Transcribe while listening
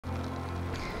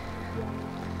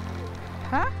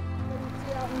Huh?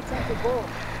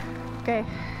 Okay.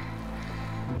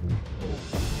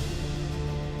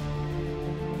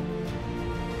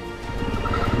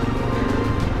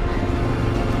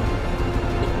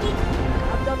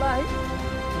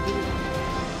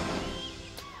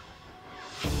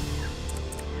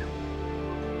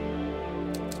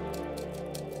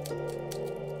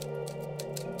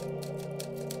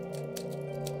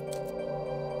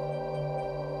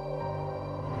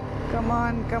 Come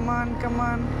on, come on, come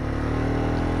on.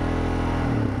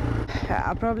 Yeah,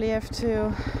 I'll probably have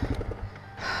to,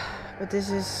 but this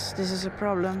is a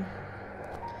problem.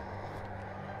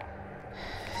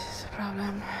 This is a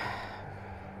problem.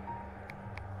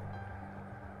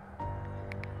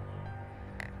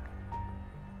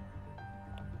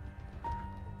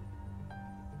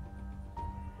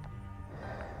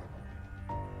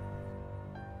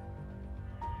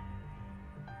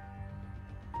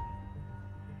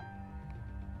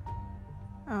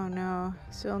 Oh no,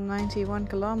 still 91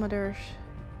 kilometers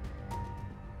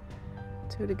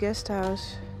to the guest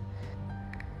house.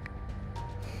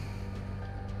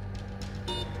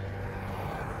 Am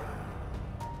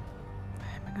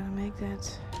I gonna make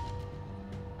that?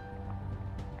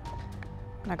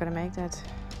 I'm not gonna make that.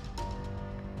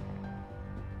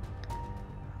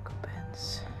 Uncle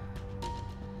Ben's.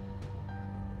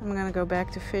 I'm gonna go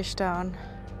back to Fishtown.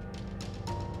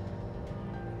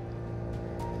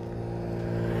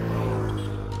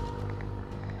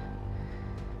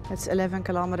 It's 11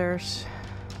 kilometers.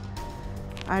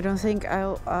 I don't think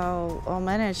I'll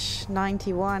manage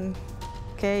 91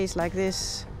 k's like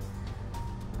this.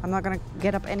 I'm not gonna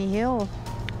get up any hill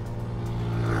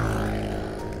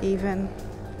even.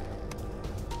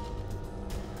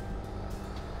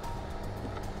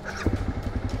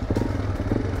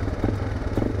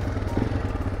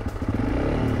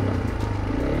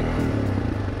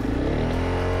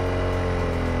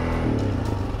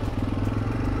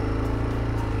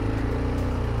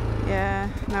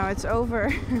 Now it's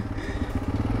over.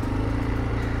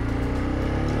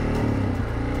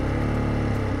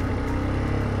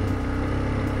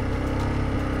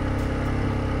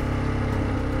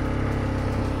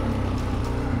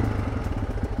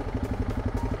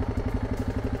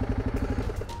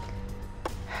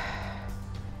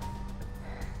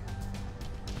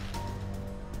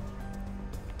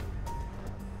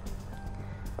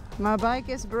 My bike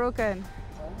is broken.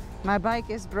 My bike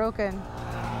is broken.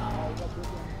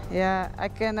 Yeah, I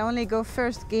can only go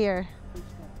first gear.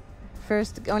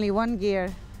 First, only one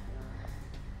gear.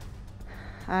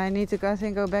 I need to go, I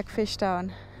think, go back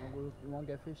Fishtown. You won't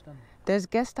get Fishtown? There's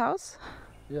guest house?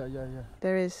 Yeah.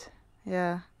 There is,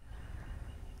 yeah.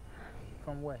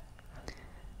 From where?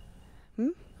 Hmm?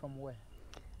 From where?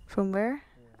 From where?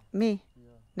 Yeah. Me?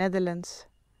 Yeah. Netherlands.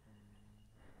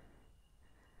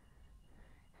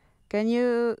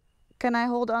 Can I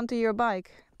hold on to your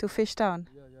bike to Fishtown?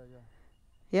 Yeah.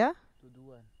 Yeah? To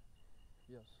do it.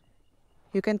 Yes.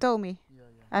 You can tow me? Yeah.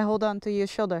 I hold on to your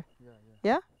shoulder? Yeah.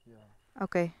 Yeah? Yeah.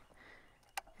 Okay.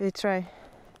 We try.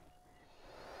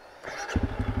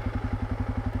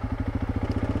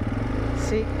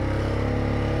 See?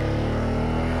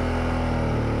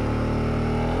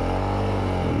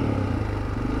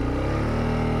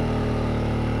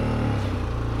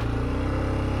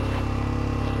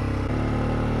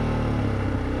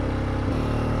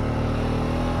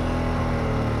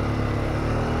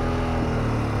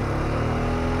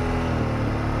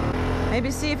 Maybe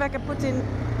see if I can put in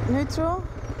neutral.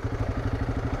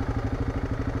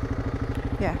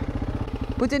 Yeah.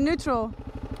 Put in neutral.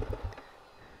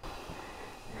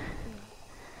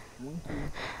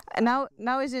 And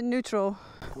now is it neutral?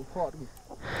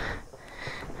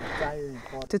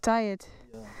 To tie it.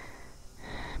 Yeah.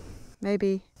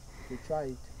 Maybe. To try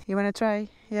it. You wanna try?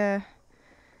 Yeah.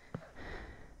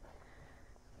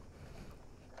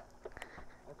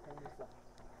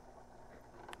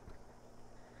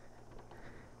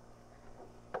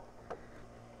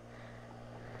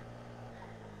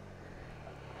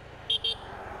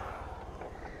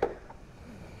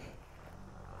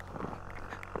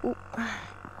 Ooh.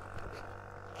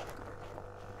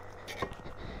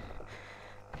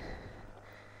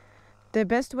 The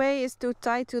best way is to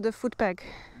tie to the foot peg.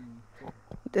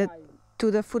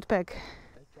 To the foot peg.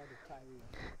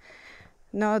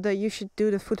 No, you should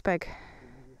do the foot peg.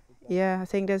 Yeah, I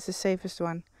think that's the safest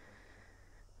one.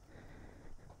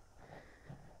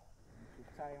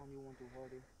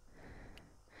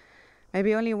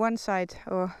 Maybe only one side,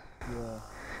 or... Yeah.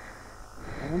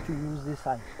 I want to use this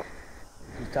side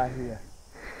to tie here.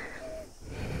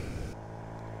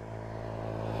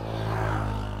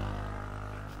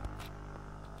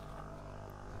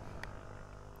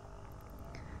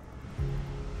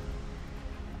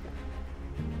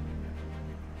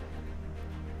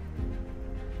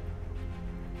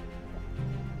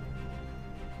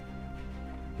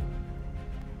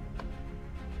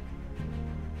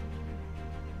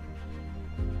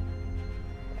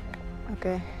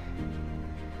 Okay.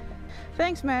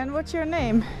 Thanks, man. What's your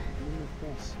name?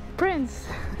 Prince. Prince.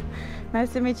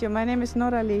 Nice to meet you. My name is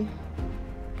Norali.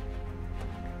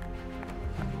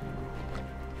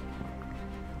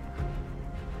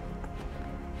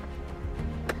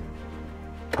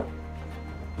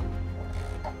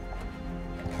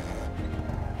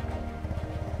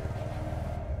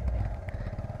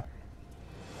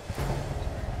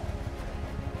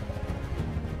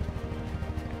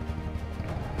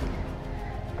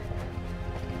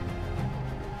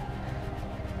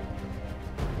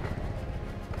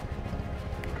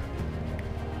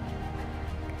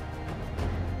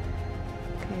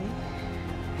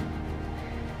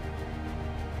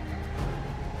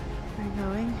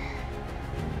 Going.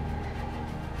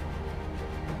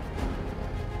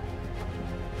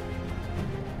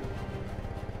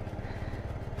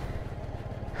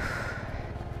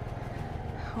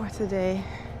 What a day.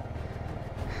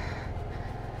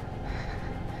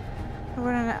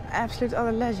 What an absolute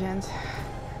other legend.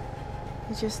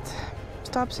 He just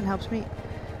stops and helps me.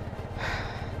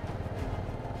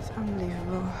 It's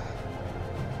unbelievable.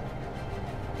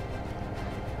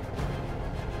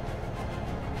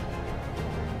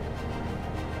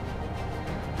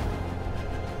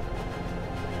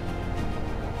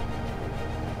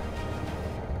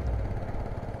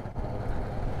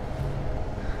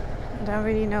 I don't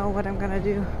really know what I'm gonna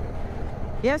do.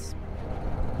 Yes?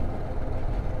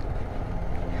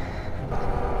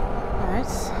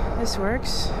 Right, this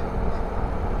works.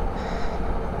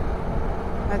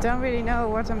 I don't really know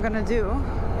what I'm gonna do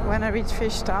when I reach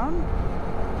Fishtown.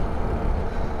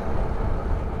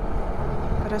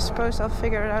 But I suppose I'll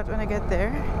figure it out when I get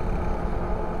there.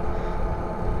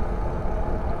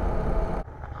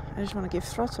 I just want to give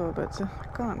throttle, but I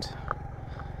can't.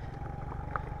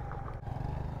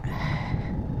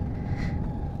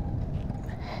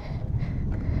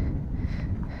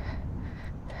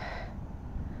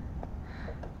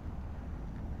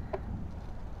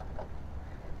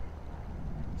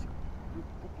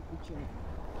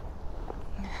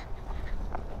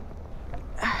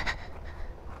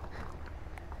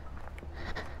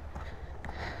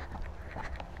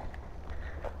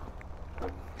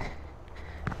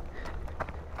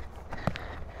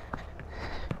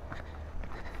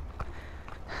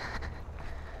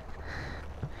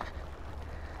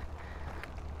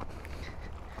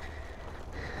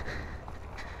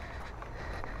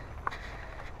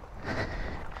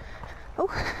 Oh.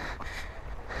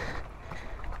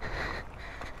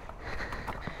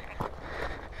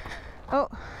 Oh.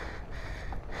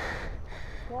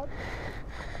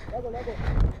 Lego.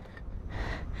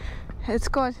 It's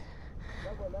good.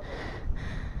 Lego.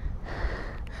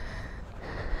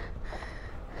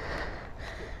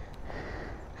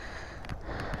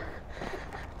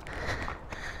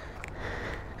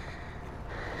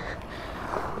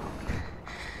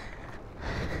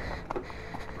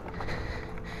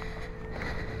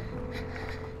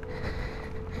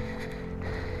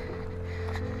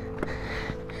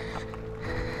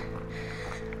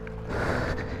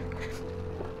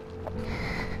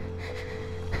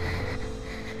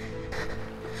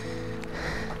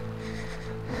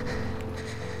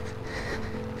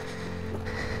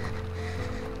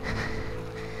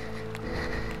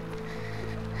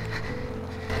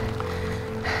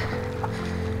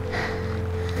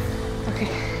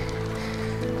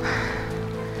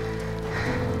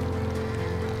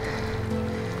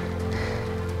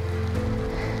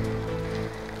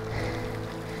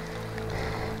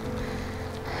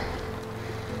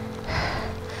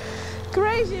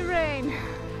 Crazy rain.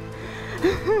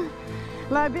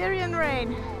 Liberian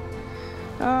rain.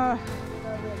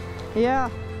 Yeah.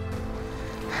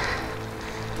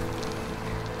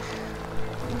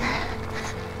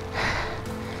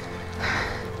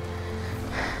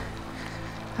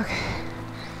 Okay.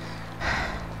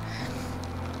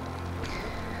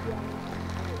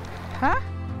 Huh?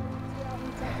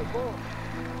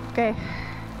 Okay.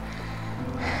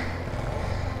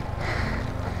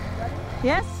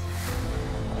 Yes?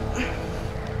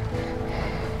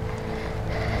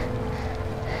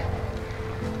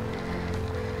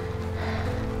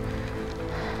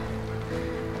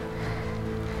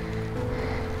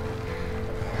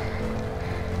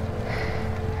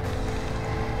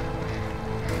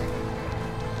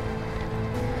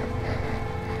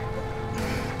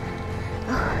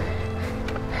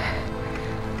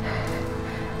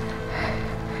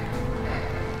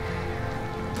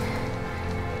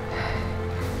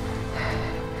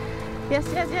 Yes,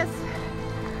 yes, yes.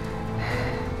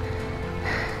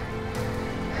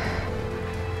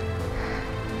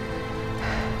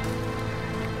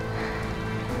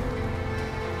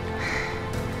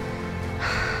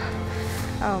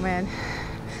 Oh man,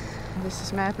 this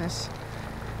is madness.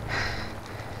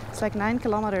 It's like 9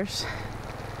 kilometers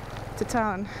to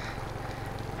town.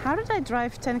 How did I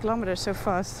drive 10 kilometers so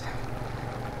fast?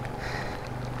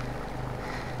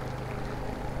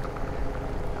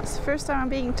 It's the first time I'm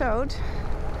being towed.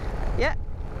 Yeah.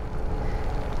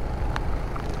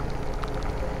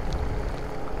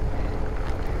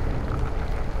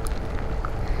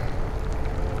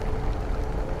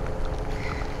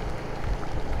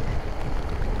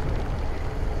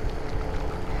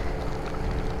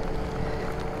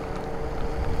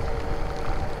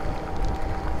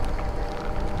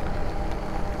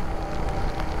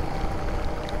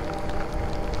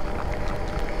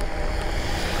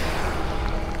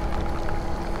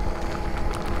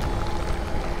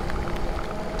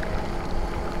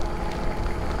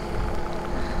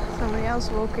 Somebody else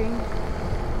walking.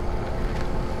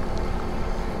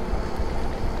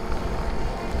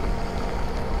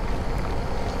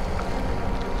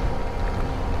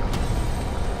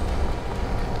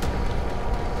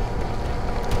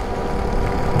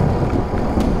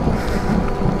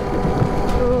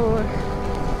 Ooh,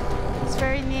 it's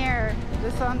very near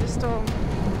the thunderstorm.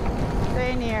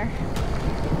 Very near.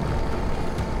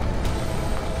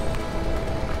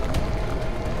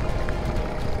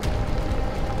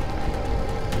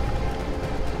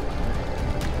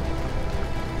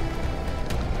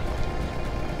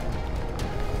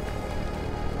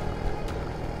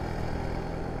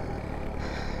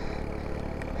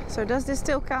 So does this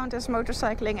still count as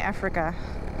motorcycling Africa?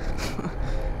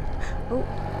 Oh,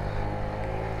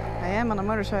 I am on a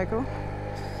motorcycle.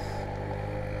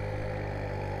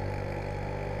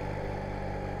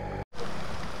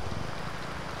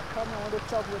 Come on the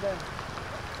top with them.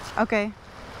 Okay.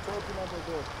 Open up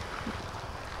the door.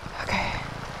 Okay.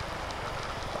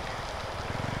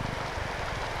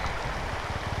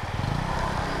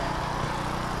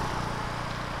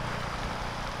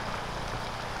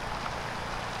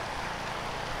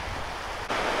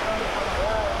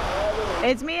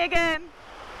 It's me again.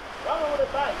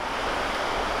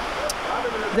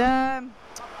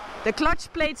 The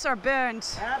clutch plates are burned.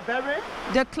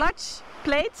 The clutch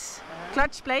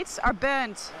plates are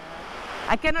burned.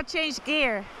 I cannot change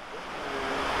gear.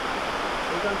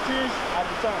 You can change at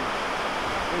the time.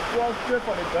 It was straight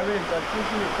for the bearings and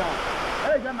changing the time.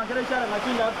 Hey, the machine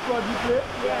that for display?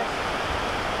 Yes.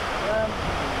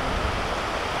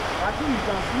 I think you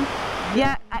can sleep.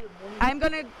 Yeah, I'm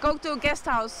gonna go to a guest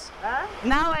house. Huh?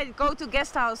 Now I go to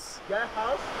guest house. Guest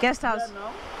house? Guest house. Yeah,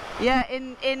 now? Yeah,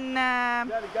 in Yeah,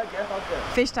 the guest house there.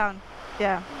 Fishtown.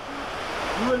 Yeah.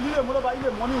 You will leave the motorbike in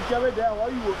the morning, you carry it there, or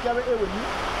you will carry it with you?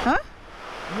 Huh?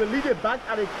 You will leave it back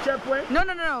at the checkpoint? No,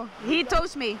 no, no, no. He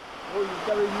tows me. Oh, you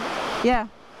carry you? Yeah.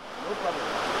 No problem.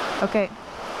 Okay.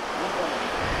 No problem.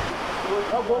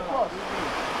 Oh, go cross.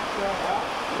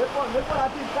 Let's I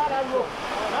think that road.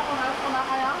 That one has on the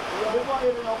iron. Let's go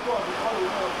in the cross.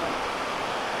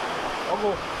 Oh,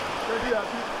 go. Steady, I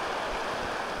think.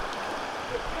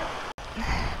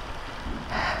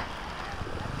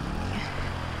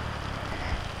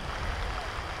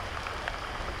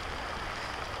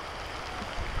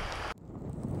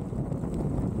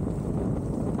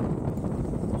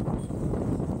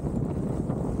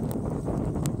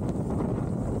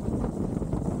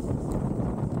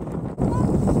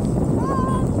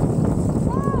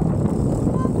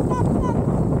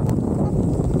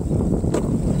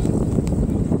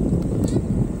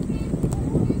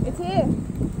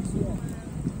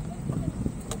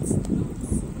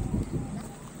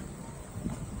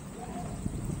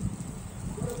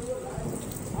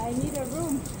 I need a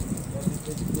room.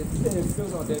 It's still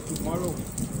not there tomorrow.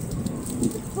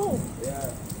 It's full.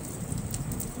 Yeah.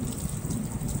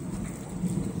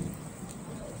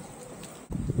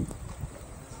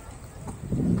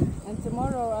 And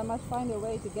tomorrow I must find a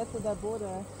way to get to that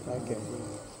border. Okay.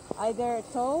 Either a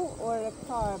tow or a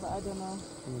car, but I don't know.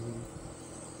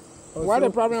 Why the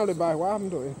problem on the bike? What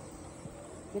happened to it?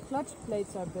 The clutch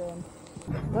plates are burned.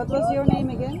 What was your name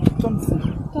again?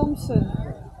 Thompson. Thompson.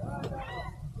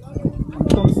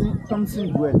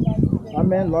 Thompson Dwell. My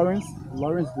man Lawrence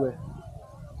Dwell.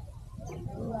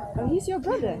 Oh, he's your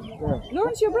brother? Yeah.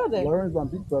 Lawrence, your brother? Lawrence, my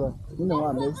big brother. You know what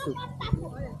I made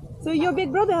it. So your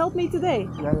big brother helped me today?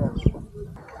 Yeah, yeah.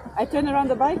 I turn around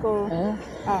the bike or?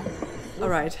 Ah.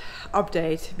 Alright,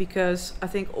 update, because I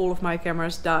think all of my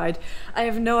cameras died. I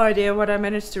have no idea what I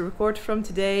managed to record from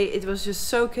today. It was just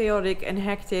so chaotic and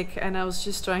hectic, and I was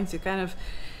just trying to kind of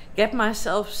get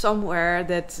myself somewhere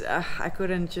that I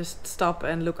couldn't just stop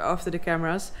and look after the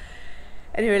cameras.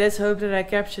 Anyway, let's hope that I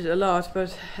captured a lot.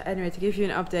 But anyway, to give you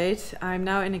an update, I'm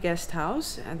now in a guest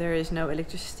house and there is no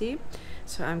electricity.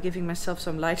 So I'm giving myself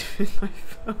some light with my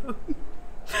phone.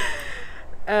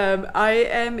 I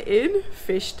am in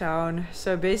Fishtown.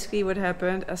 So basically what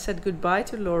happened, I said goodbye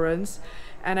to Lawrence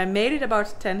and I made it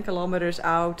about 10 kilometers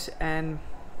out, and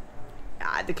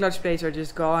the clutch plates are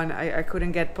just gone. I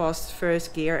couldn't get past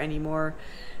first gear anymore.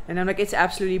 And I'm like, it's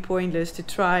absolutely pointless to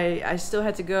try. I still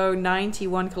had to go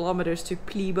 91 kilometers to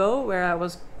Plebo, where I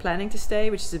was planning to stay,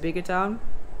 which is a bigger town.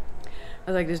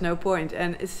 I was like, there's no point.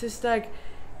 And it's just like,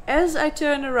 as I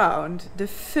turn around, the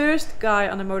first guy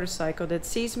on a motorcycle that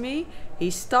sees me,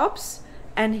 he stops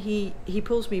and he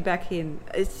pulls me back in.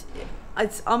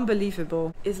 It's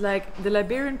unbelievable. It's like the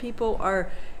Liberian people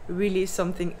are really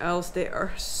something else. They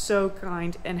are so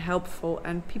kind and helpful,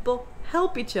 and people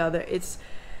help each other.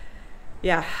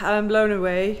 Yeah, I'm blown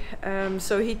away.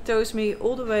 So he tows me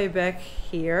all the way back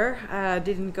here.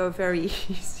 Didn't go very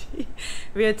easy.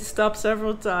 We had to stop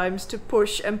several times to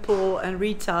push and pull and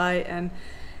retie and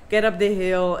get up the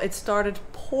hill. It started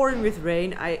pouring with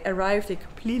rain. I arrived there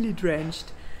completely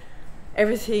drenched.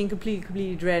 Everything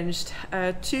completely drenched.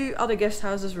 2 other guest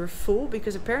houses were full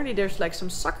because apparently there's like some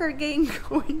soccer game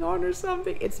going on or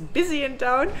something. It's busy in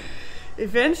town.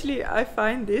 Eventually I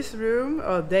find this room,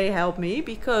 or they helped me,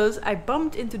 because I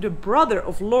bumped into the brother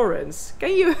of Lawrence.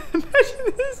 Can you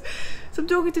imagine this? So I'm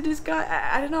talking to this guy,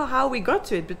 I don't know how we got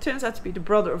to it, but it turns out to be the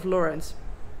brother of Lawrence.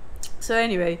 So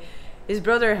anyway, his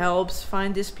brother helps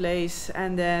find this place,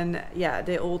 and then yeah,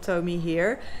 they all tow me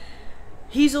here.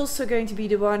 He's also going to be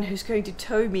the one who's going to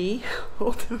tow me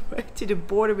all the way to the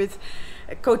border with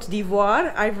Côte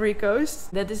d'Ivoire, Ivory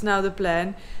Coast. That is now the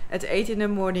plan. At 8 in the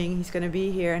morning, he's going to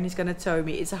be here and he's going to tow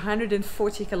me. It's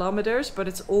 140 kilometers, but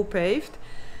it's all paved.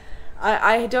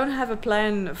 I don't have a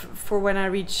plan for when I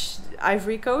reach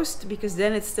Ivory Coast, because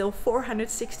then it's still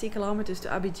 460 kilometers to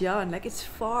Abidjan. Like, it's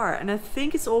far, and I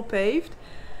think it's all paved.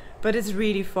 But it's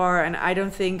really far, and I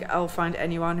don't think I'll find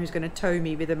anyone who's going to tow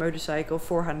me with a motorcycle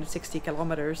 460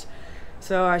 kilometers.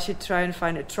 So I should try and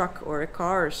find a truck or a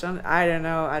car or something. I don't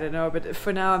know. But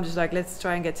for now, I'm just like, let's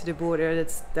try and get to the border.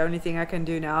 That's the only thing I can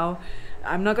do now.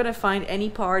 I'm not going to find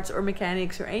any parts or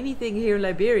mechanics or anything here in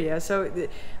Liberia. So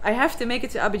I have to make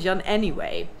it to Abidjan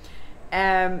anyway.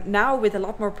 Now with a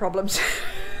lot more problems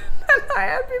than I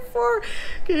had before.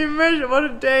 Can you imagine what a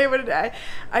day?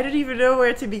 I don't even know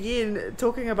where to begin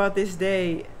talking about this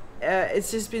day. It's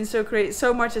just been so crazy.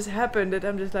 So much has happened that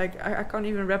I'm just like, I can't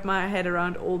even wrap my head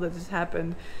around all that has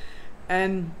happened.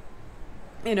 And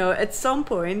you know, at some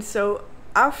point, so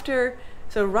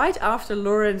right after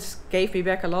Lawrence gave me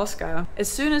back Alaska, as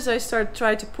soon as I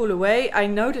tried to pull away, I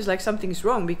noticed like something's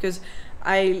wrong, because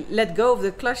I let go of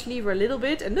the clutch lever a little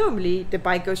bit, and normally the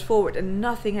bike goes forward and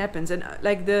nothing happens. And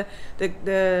like the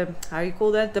how you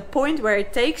call that, the point where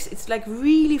it takes, it's like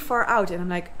really far out, and I'm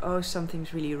like, oh,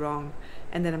 something's really wrong.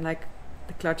 And then I'm like,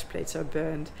 the clutch plates are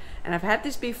burned. And I've had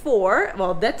this before.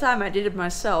 Well, that time I did it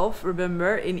myself,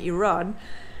 remember, in Iran.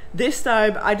 This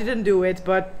time I didn't do it,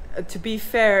 but to be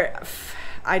fair,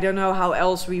 I don't know how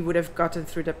else we would have gotten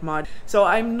through that mud. So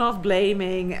I'm not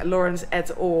blaming Lawrence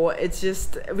at all. It's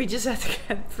just, we just had to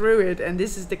get through it, and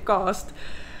this is the cost.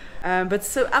 But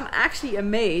so I'm actually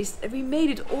amazed. We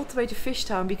made it all the way to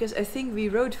Fishtown, because I think we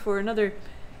rode for another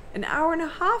an hour and a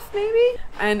half maybe.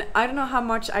 And I don't know how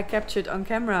much I captured on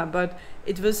camera, but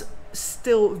it was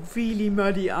still really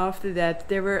muddy after that.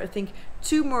 There were, I think,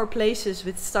 2 more places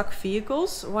with stuck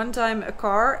vehicles. One time a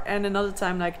car, and another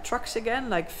time like trucks again,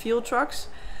 like fuel trucks.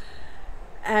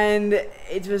 And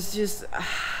it was just,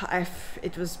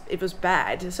 it was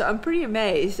bad. So I'm pretty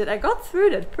amazed that I got through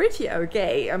that pretty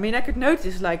okay. I mean, I could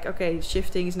notice like, okay,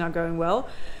 shifting is not going well.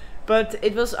 But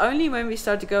it was only when we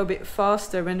started to go a bit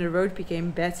faster, when the road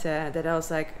became better, that I was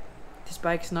like, this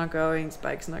bike's not going,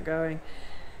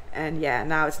 And yeah,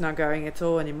 now it's not going at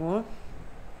all anymore.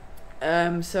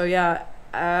 So yeah,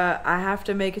 I have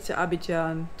to make it to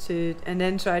Abidjan and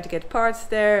then try to get parts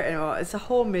there. And well, it's a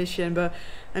whole mission, but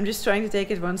I'm just trying to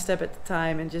take it one step at a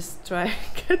time and just try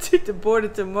and get to the border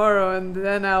tomorrow, and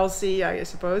then I'll see, I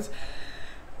suppose.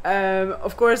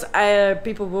 Of course,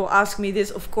 people will ask me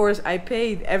this. Of course, I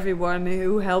paid everyone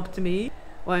who helped me.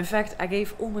 Well, in fact, I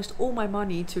gave almost all my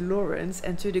money to Lawrence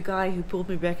and to the guy who pulled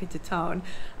me back into town.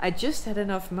 I just had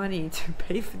enough money to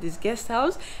pay for this guest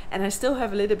house, and I still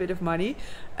have a little bit of money,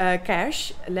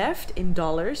 cash left in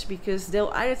dollars, because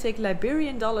they'll either take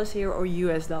Liberian dollars here or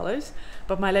US dollars.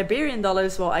 But my Liberian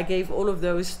dollars, well, I gave all of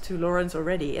those to Lawrence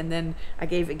already, and then I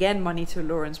gave again money to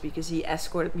Lawrence because he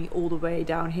escorted me all the way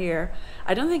down here.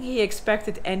 I don't think he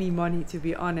expected any money, to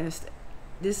be honest.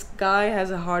 This guy has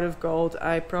a heart of gold,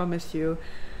 I promise you.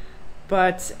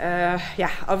 But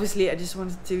yeah, obviously I just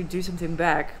wanted to do something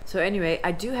back. So anyway,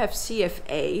 I do have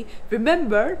CFA.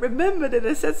 Remember that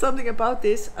I said something about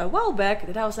this a while back,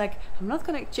 that I was like, I'm not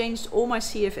gonna change all my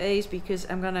CFAs because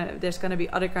there's gonna be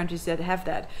other countries that have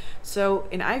that. So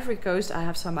in Ivory Coast I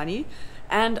have some money,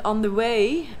 and on the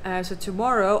way, so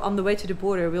tomorrow on the way to the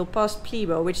border, we'll pass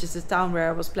Plibo, which is the town where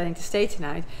I was planning to stay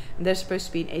tonight, and there's supposed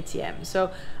to be an ATM.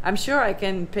 So I'm sure I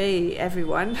can pay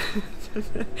everyone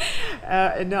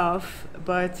enough,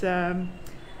 but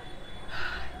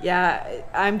yeah,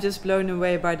 I'm just blown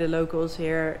away by the locals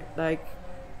here. Like,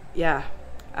 yeah,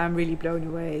 I'm really blown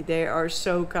away. They are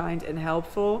so kind and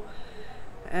helpful,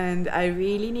 and I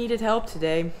really needed help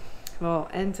today, well,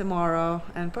 and tomorrow,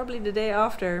 and probably the day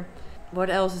after. What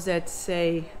else is there to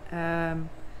say?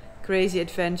 Crazy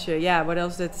adventure. Yeah, what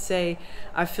else is there to say?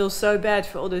 I feel so bad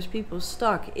for all those people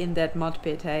stuck in that mud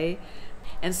pit, hey?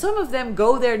 And some of them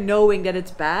go there knowing that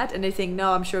it's bad, and they think,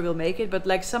 no, I'm sure we'll make it. But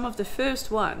like some of the first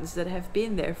ones that have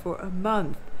been there for a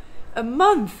month.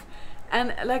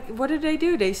 And like, what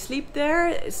do? They sleep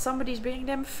there? Somebody's bringing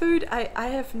them food? I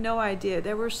have no idea.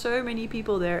 There were so many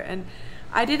people there, and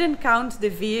I didn't count the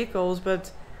vehicles,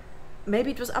 but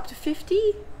maybe it was up to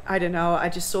 50? I don't know, I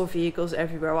just saw vehicles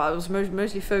everywhere. Well, I was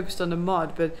mostly focused on the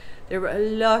mud, but there were a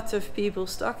lot of people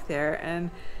stuck there,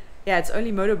 and yeah, it's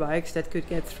only motorbikes that could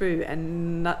get through,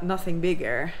 and nothing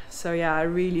bigger. So yeah, I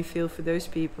really feel for those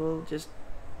people just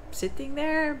sitting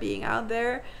there, being out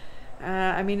there.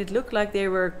 I mean, it looked like they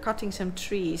were cutting some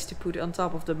trees to put on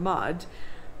top of the mud.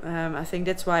 I think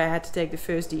that's why I had to take the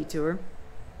first detour.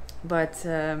 But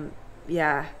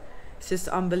yeah, it's just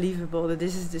unbelievable that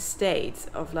this is the state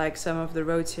of like some of the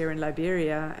roads here in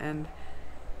Liberia. And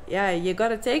yeah, you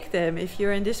gotta take them if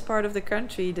you're in this part of the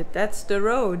country, that's the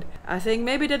road. I think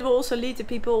maybe that will also lead to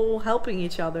people helping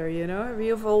each other, you know.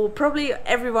 We've all, probably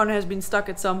everyone has been stuck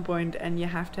at some point, and you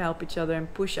have to help each other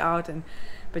and push out. And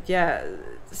but yeah,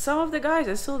 some of the guys,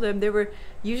 I saw them, they were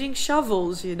using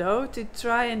shovels, you know, to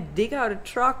try and dig out a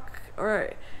truck, or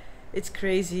it's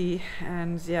crazy.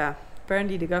 And yeah,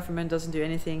 apparently the government doesn't do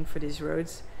anything for these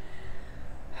roads.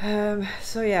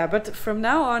 So yeah, but from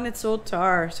now on it's all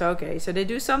tar. So okay, so they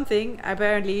do something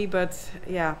apparently, but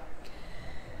yeah,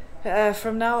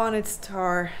 from now on it's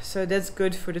tar. So that's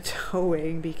good for the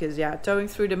towing, because yeah, towing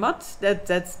through the mud,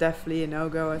 that's definitely a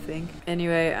no-go, I think.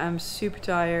 Anyway, I'm super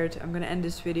tired. I'm gonna end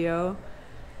this video.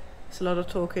 It's a lot of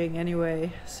talking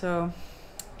anyway. So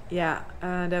yeah,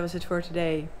 that was it for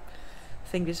today. I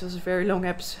think this was a very long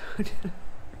episode.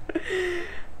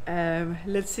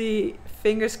 Let's see,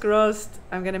 fingers crossed,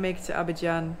 I'm gonna make it to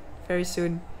Abidjan very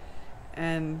soon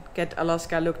and get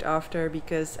Alaska looked after,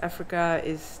 because Africa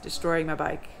is destroying my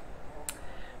bike,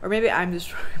 or maybe I'm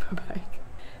destroying my bike.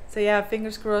 So yeah,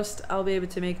 fingers crossed I'll be able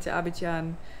to make it to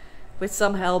Abidjan with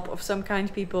some help of some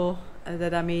kind people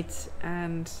that I meet,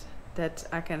 and that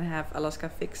I can have Alaska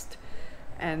fixed.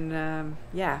 And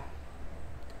yeah,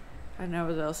 I don't know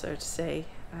what else there to say.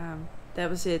 That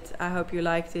was it. I hope you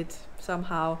liked it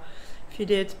somehow. If you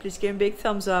did, please give me a big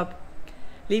thumbs up.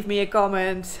 Leave me a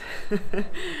comment.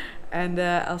 And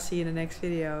I'll see you in the next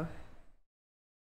video.